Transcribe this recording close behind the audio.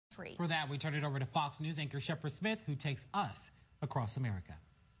free. For that, we turn it over to Fox News anchor Shepard Smith, who takes us across America.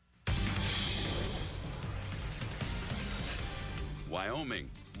 Wyoming,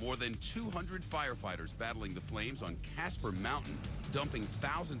 more than 200 firefighters battling the flames on Casper Mountain, dumping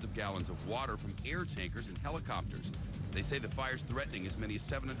thousands of gallons of water from air tankers and helicopters. They say the fire's threatening as many as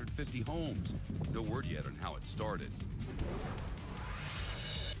 750 homes. No word yet on how it started.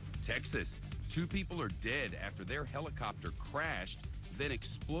 Texas, 2 people are dead after their helicopter crashed, then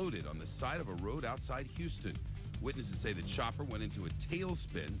exploded on the side of a road outside Houston. Witnesses say the chopper went into a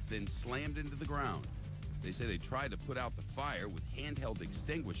tailspin, then slammed into the ground. They say they tried to put out the fire with handheld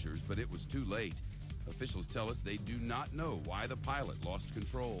extinguishers, but it was too late. Officials tell us they do not know why the pilot lost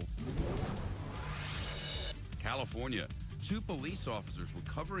control. California, 2 police officers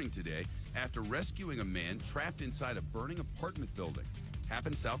recovering today after rescuing a man trapped inside a burning apartment building.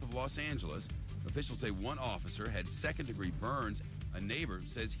 Happened south of Los Angeles. Officials say one officer had second-degree burns. A neighbor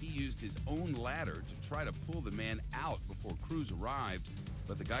says he used his own ladder to try to pull the man out before crews arrived,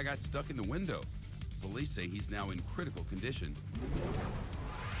 but the guy got stuck in the window. Police say he's now in critical condition.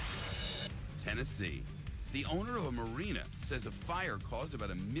 Tennessee. The owner of a marina says a fire caused about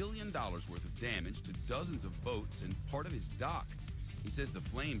 $1 million worth of damage to dozens of boats and part of his dock. He says the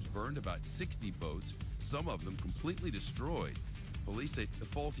flames burned about 60 boats, some of them completely destroyed. Police say the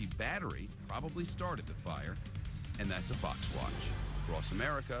faulty battery probably started the fire. And that's a Fox Watch. Across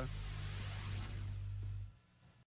America,